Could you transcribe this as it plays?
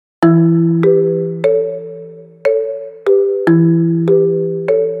We've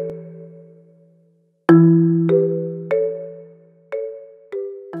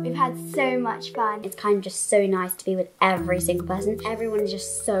had so much fun. It's kind of just so nice to be with every single person. Everyone is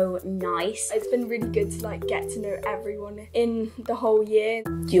just so nice. It's been really good to like get to know everyone in the whole year.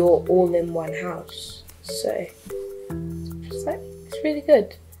 You're all in one house, so it's really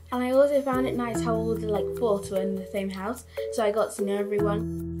good. And I also found it nice how all the like fourths were in the same house, so I got to know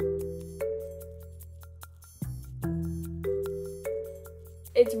everyone.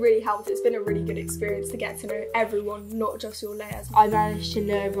 It's really helped. It's been a really good experience to get to know everyone, not just your layers. I managed to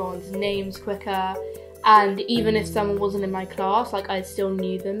know everyone's names quicker, and even if someone wasn't in my class, like I still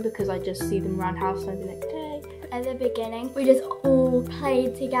knew them because I just see them around house and I'd be like, hey. At the beginning, we just all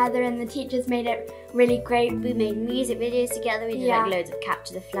played together and the teachers made it really great. We made music videos together. We did like loads of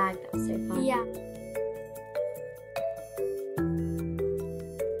capture the flag. That was so fun. Yeah.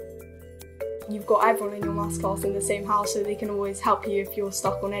 You've got everyone in your maths class in the same house, so they can always help you if you're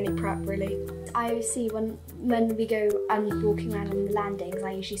stuck on any prep, really. I see when we go and walking around on the landings,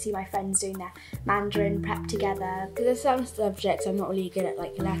 I usually see my friends doing their Mandarin prep together. Because there's some subjects I'm not really good at,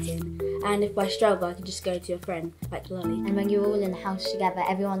 like Latin, and if I struggle I can just go to a friend, like Lolly. And when you're all in the house together,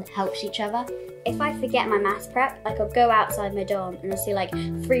 everyone helps each other. If I forget my maths prep, like I'll go outside my dorm and I'll see like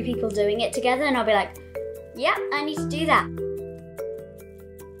 3 people doing it together and I'll be like, yep, I need to do that.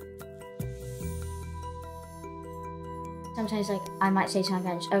 Sometimes like I might say to my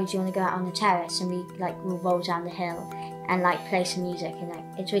friends, oh, do you want to go out on the terrace, and we'll roll down the hill and like play some music, and like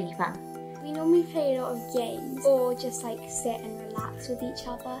it's really fun. We normally play a lot of games or just like sit and relax with each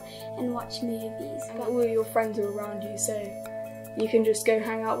other and watch movies. And all your friends are around you, so you can just go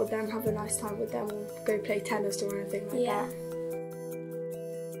hang out with them, have a nice time with them, or go play tennis or anything like that.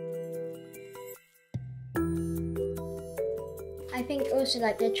 I think also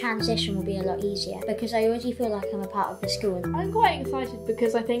like the transition will be a lot easier because I already feel like I'm a part of the school. I'm quite excited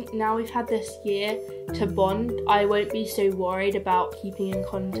because I think now we've had this year to bond, I won't be so worried about keeping in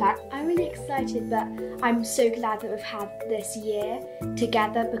contact. I'm really excited, but I'm so glad that we've had this year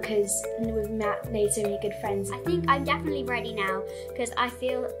together because we've made so many good friends. I think I'm definitely ready now because I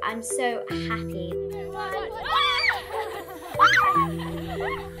feel I'm so happy.